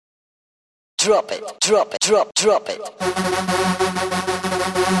drop it, drop it, drop it.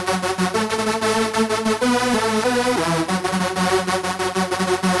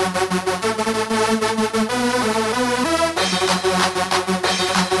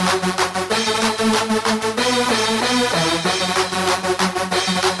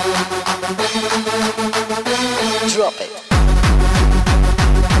 Drop it.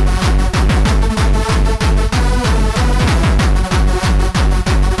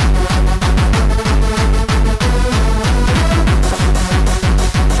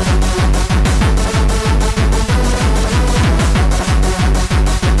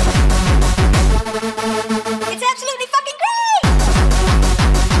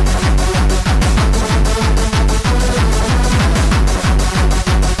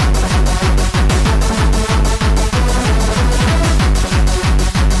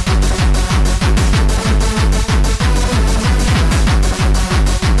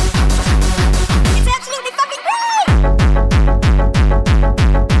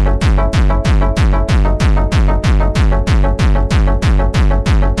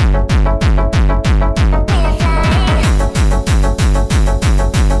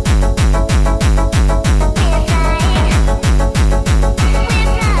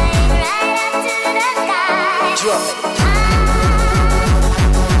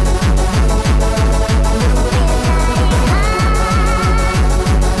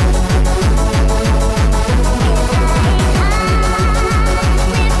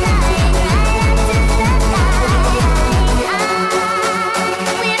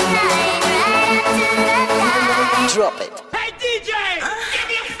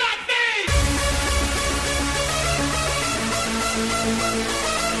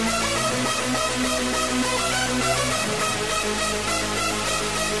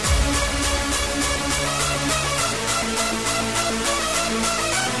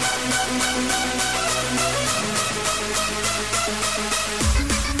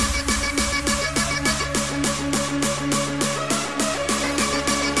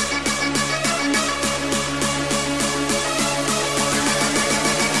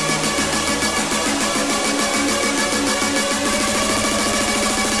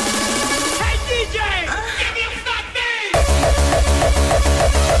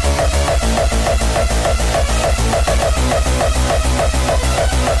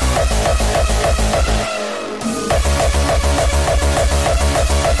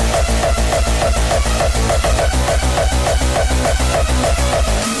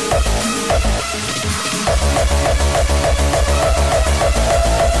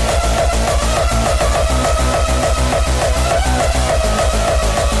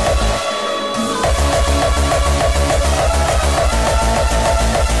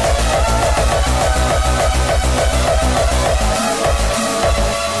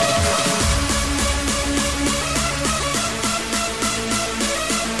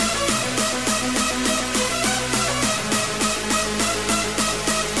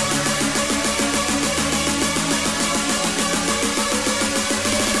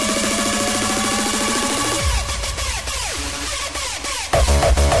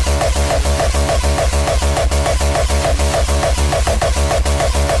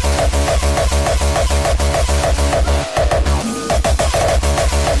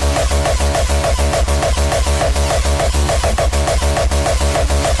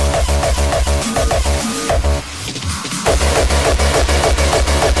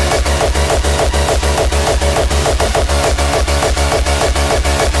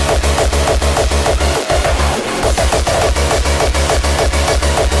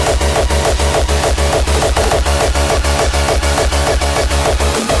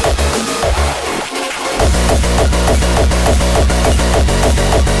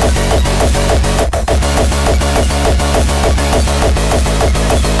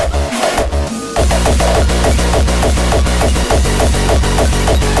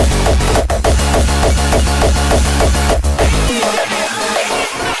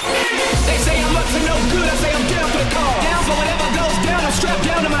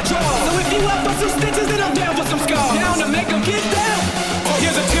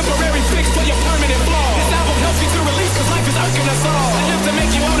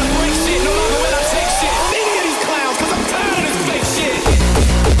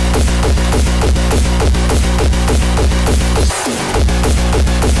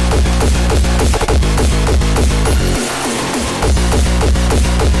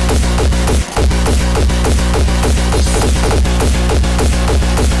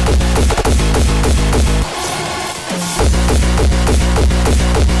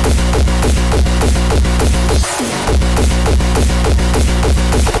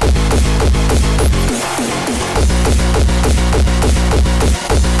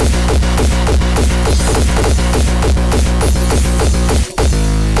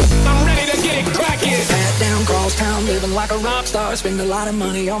 spend a lot of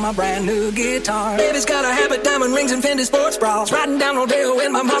money on my brand new guitar. Baby's got a habit, diamond rings and Fendi sports bras. Riding down Rodeo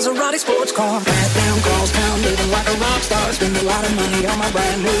in my Maserati sports car. Pat down, cross town, living like a rock star. Spend a lot of money on my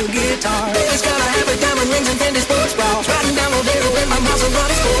brand new guitar. Baby's got a habit, diamond rings and Fendi sports bras. Riding down Rodeo in my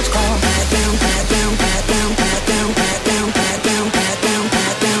Maserati sports car. Pat down, pat down, pat down, pat down, pat down, pat down, pat down,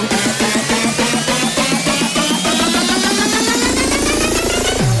 pat down, pat down, pat down, pat down.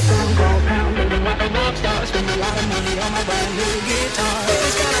 Spend a lot of money on my brand new guitar.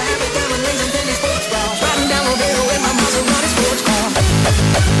 Baby's got a habit, diamond rings and Fendi sports bras. Riding down Rodeo in my Maserati sports car.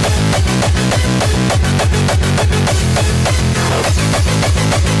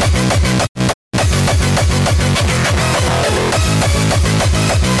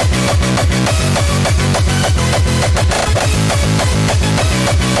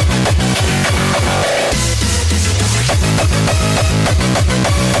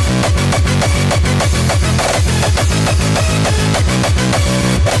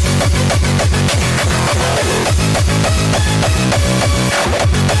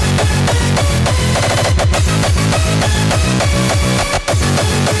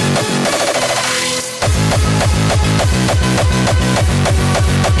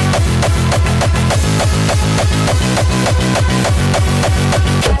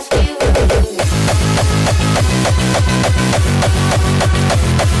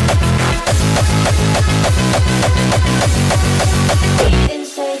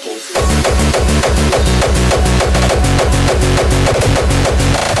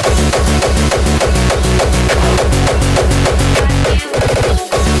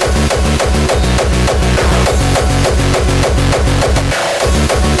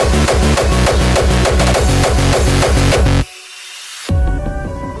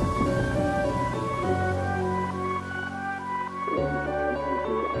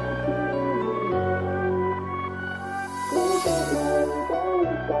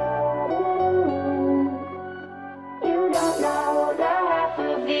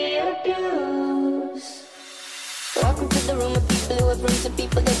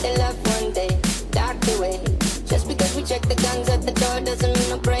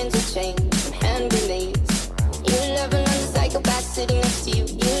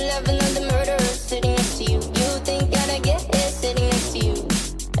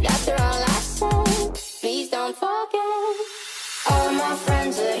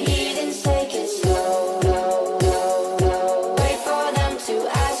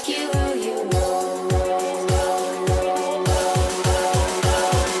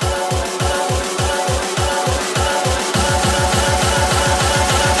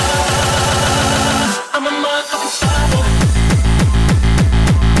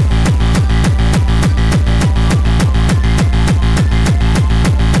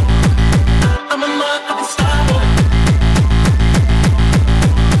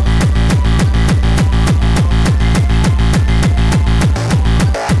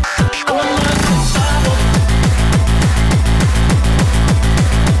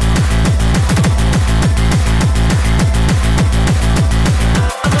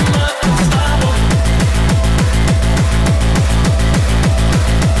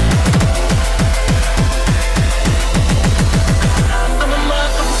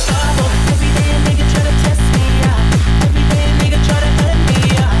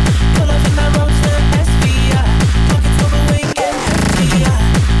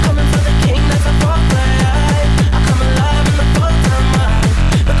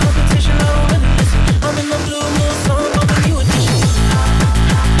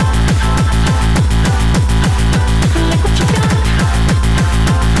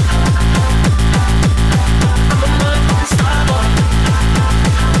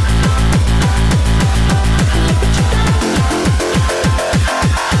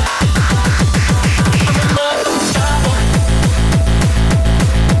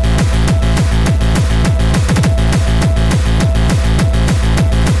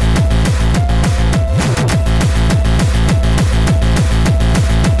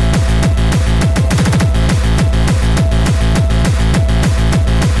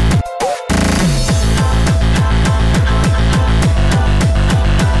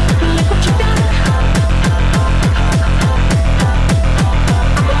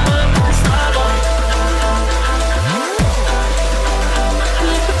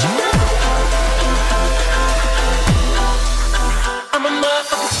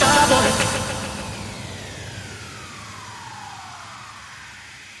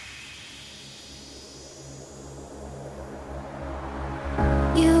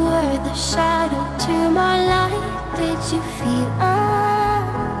 the shadow to my light. Did you feel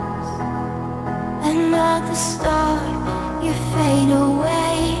us? Another star you fade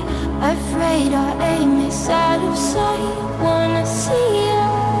away. Afraid our aim is out of sight. Wanna see you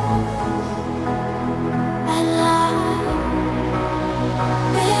alive.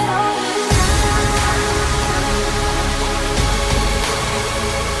 Where are you now?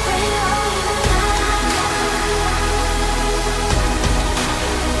 Where are you now?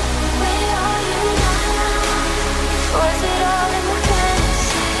 Where are you now? Was it all in the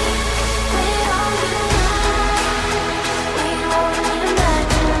fantasy? Where are you now? We only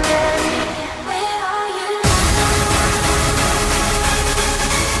imaginary. Where are you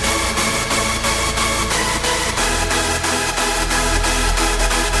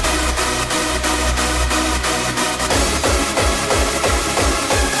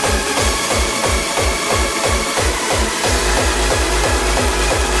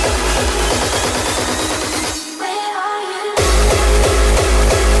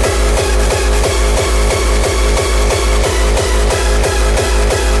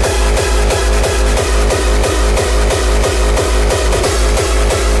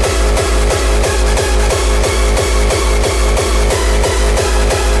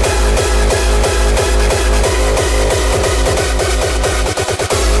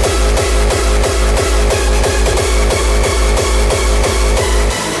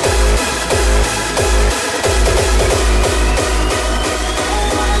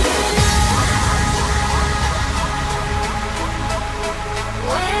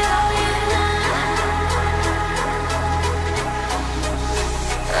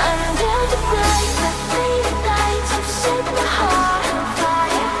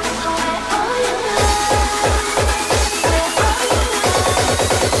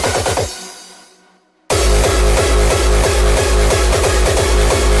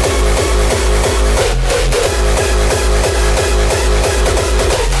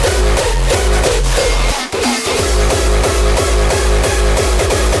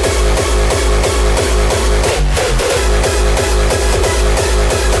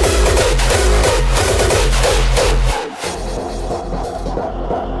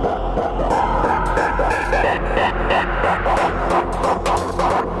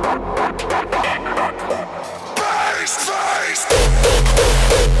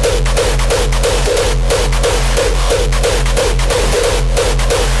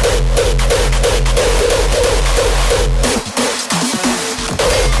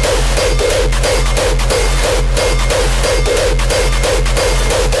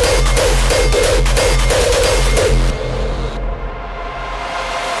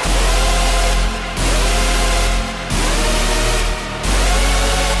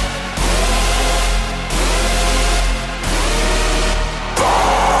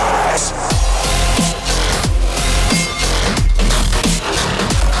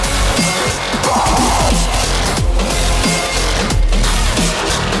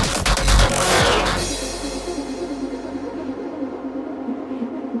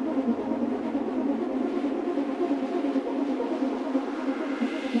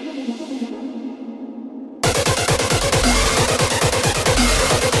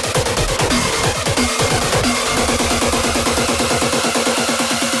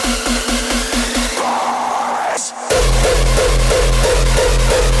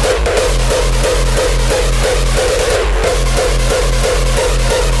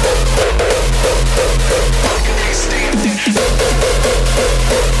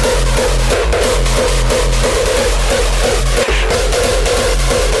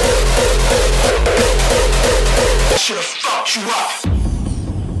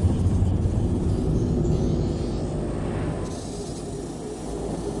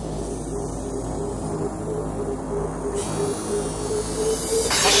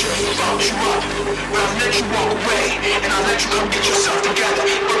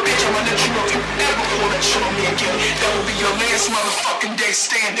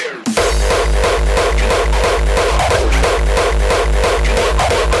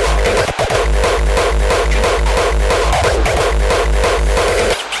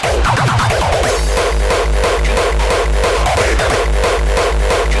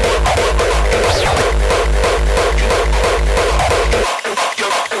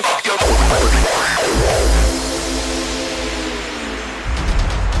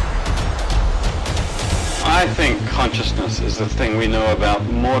I think consciousness is the thing we know about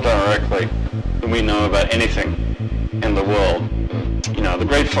more directly than we know about anything in the world. You know, the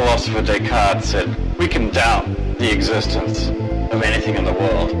great philosopher Descartes said, we can doubt the existence of anything in the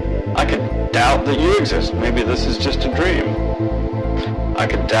world. I could doubt that you exist. Maybe this is just a dream. I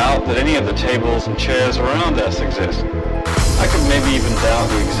could doubt that any of the tables and chairs around us exist. I could maybe even doubt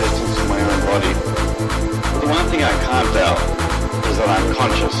the existence of my own body. But the one thing I can't doubt is that I'm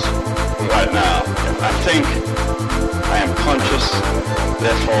conscious right now. I think I am conscious,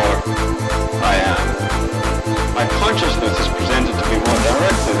 therefore I am. My consciousness is presented to me more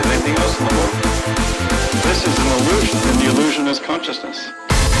directly than anything else in the world. This is an illusion, and the illusion is consciousness.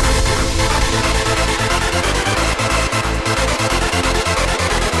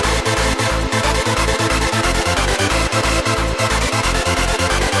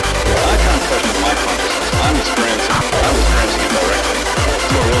 I can't question my consciousness. I'm experiencing it directly.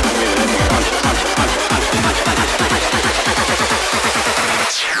 It's more real to me than anything conscious.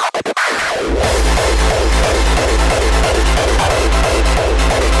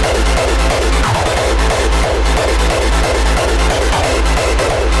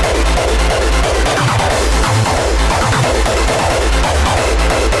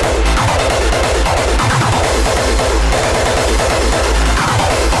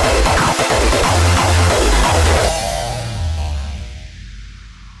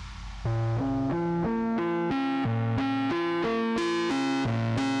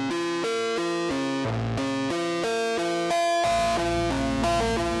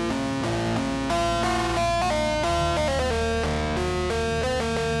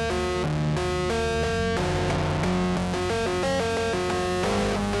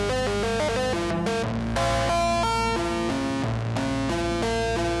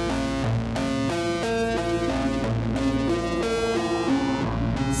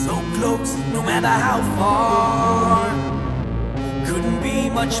 No matter how far, couldn't be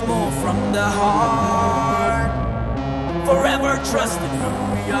much more from the heart. Forever trusting who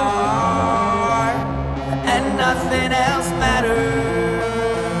we are, and nothing else matters.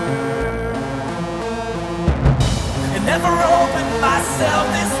 And never opened myself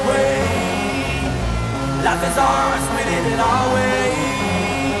this way. Life is ours, we did it our way.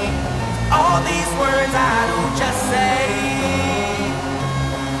 All these words I don't just say,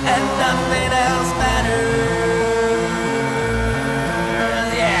 and nothing else matters,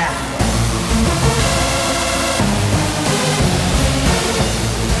 yeah.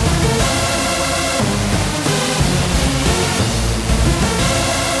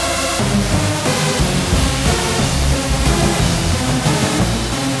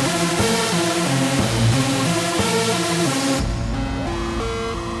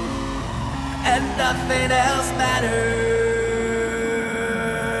 And nothing else matters.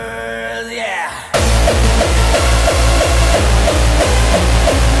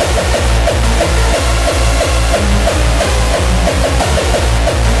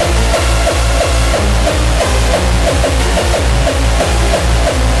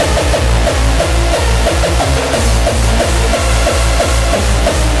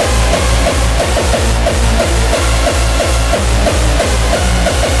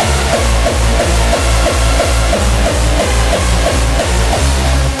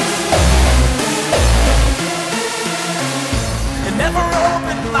 Never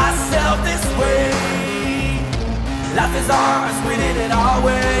opened myself this way. Life is ours, we did it our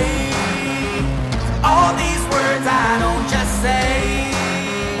way. All these words I don't just say,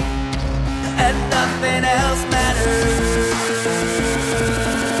 and nothing else matters,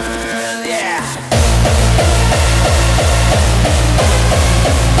 yeah.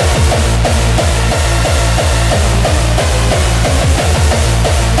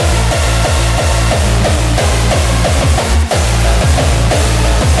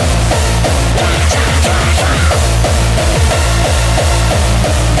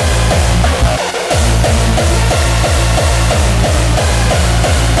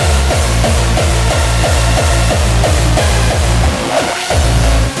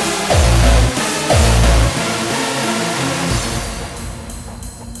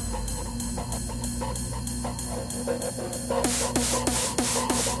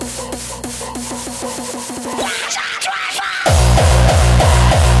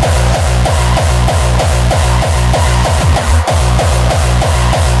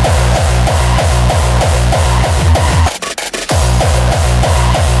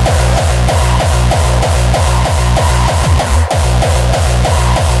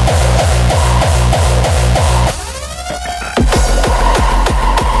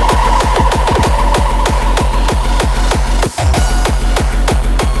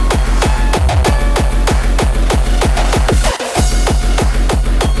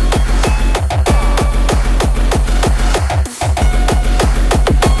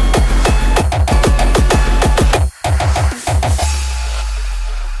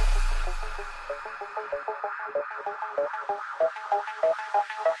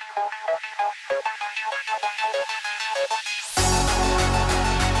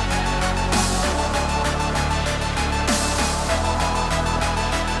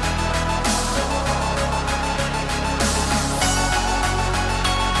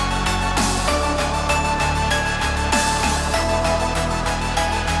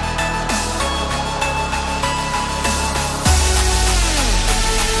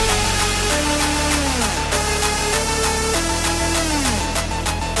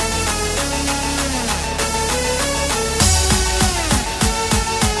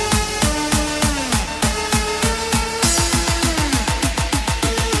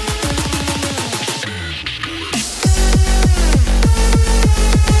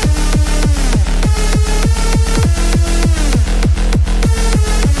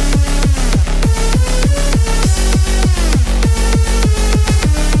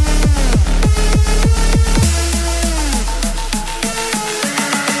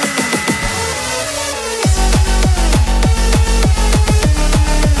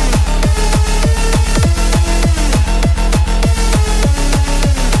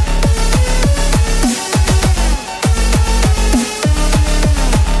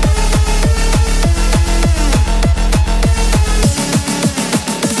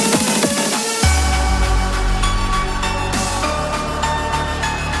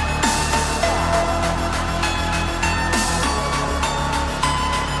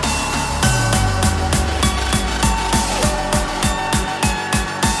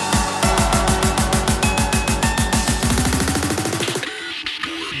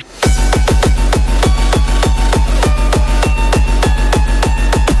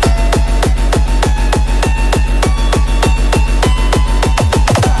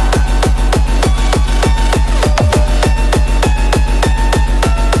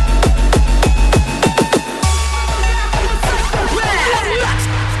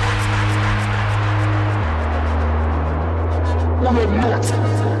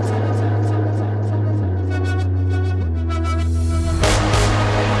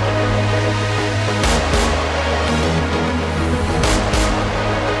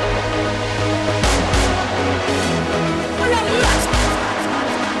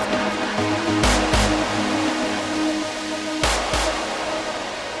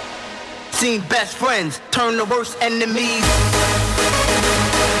 Seen best friends turn to worst enemies.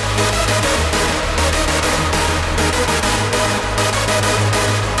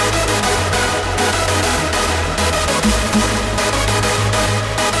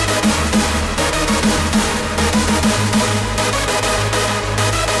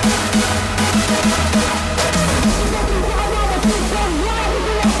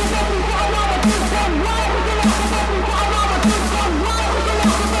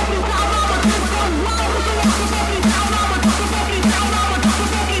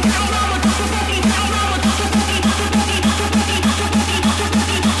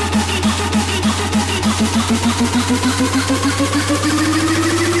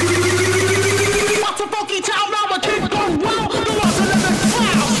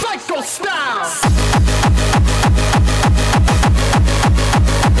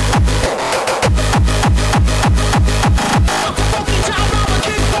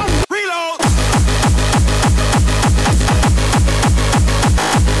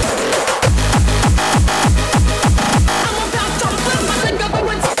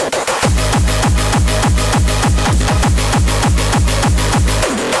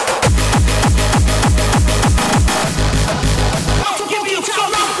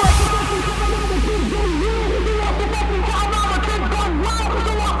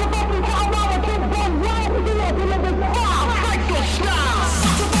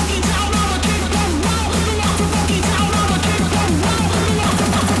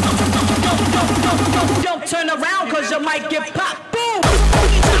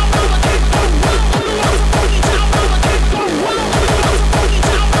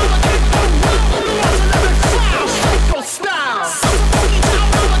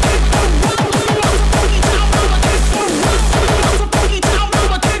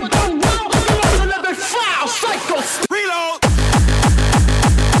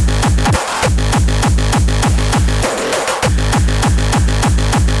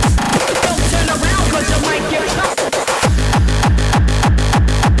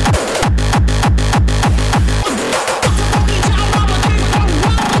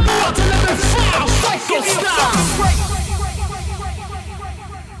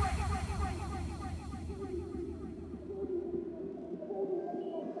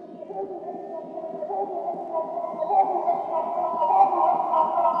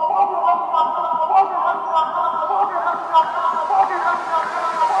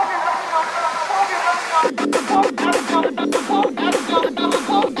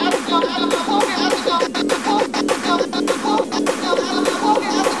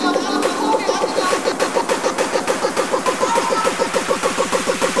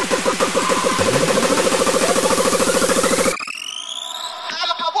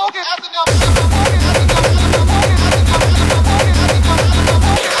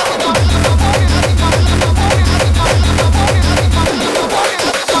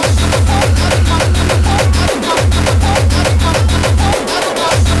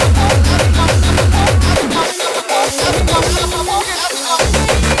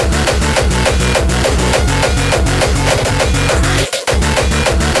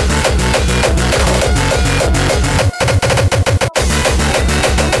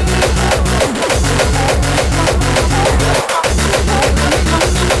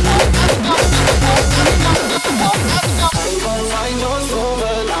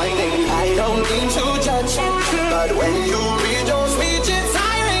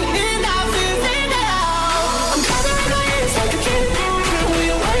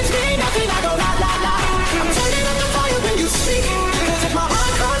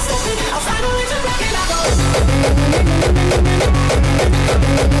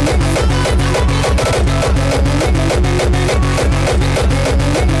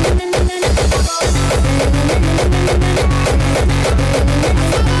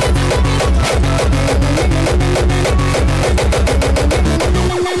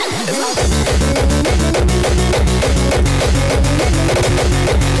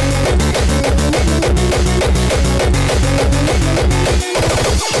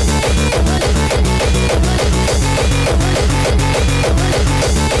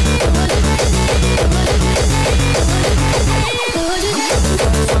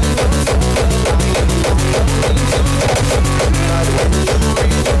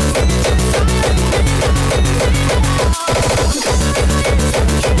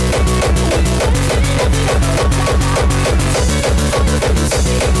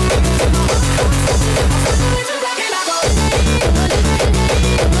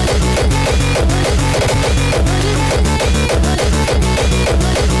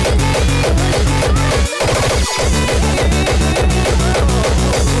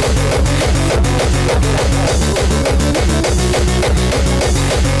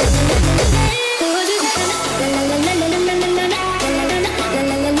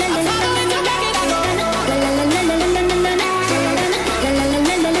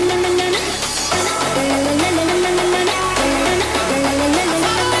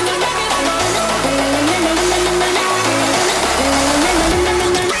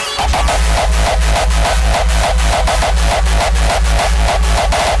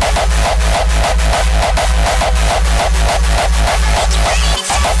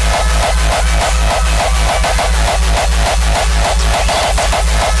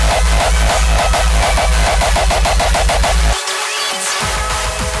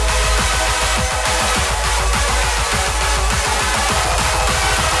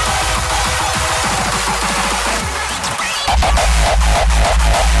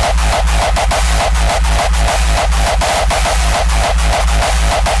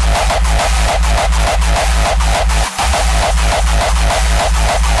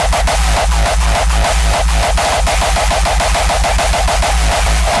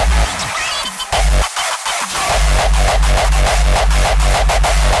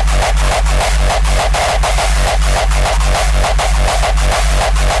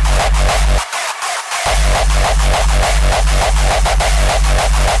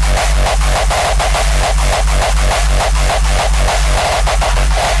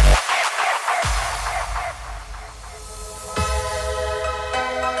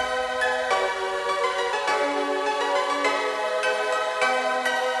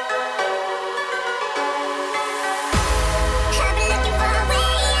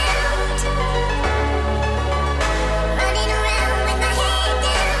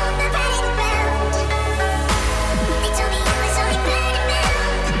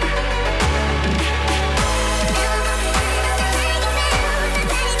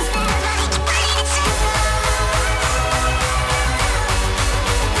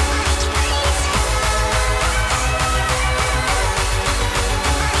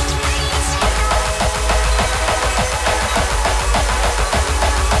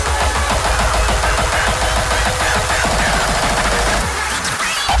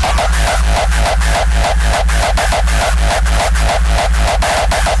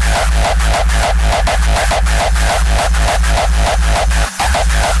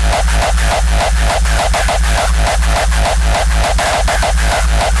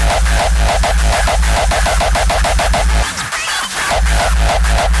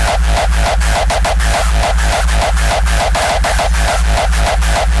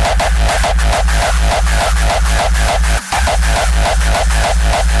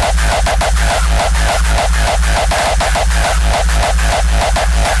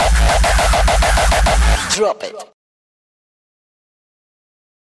 Drop it.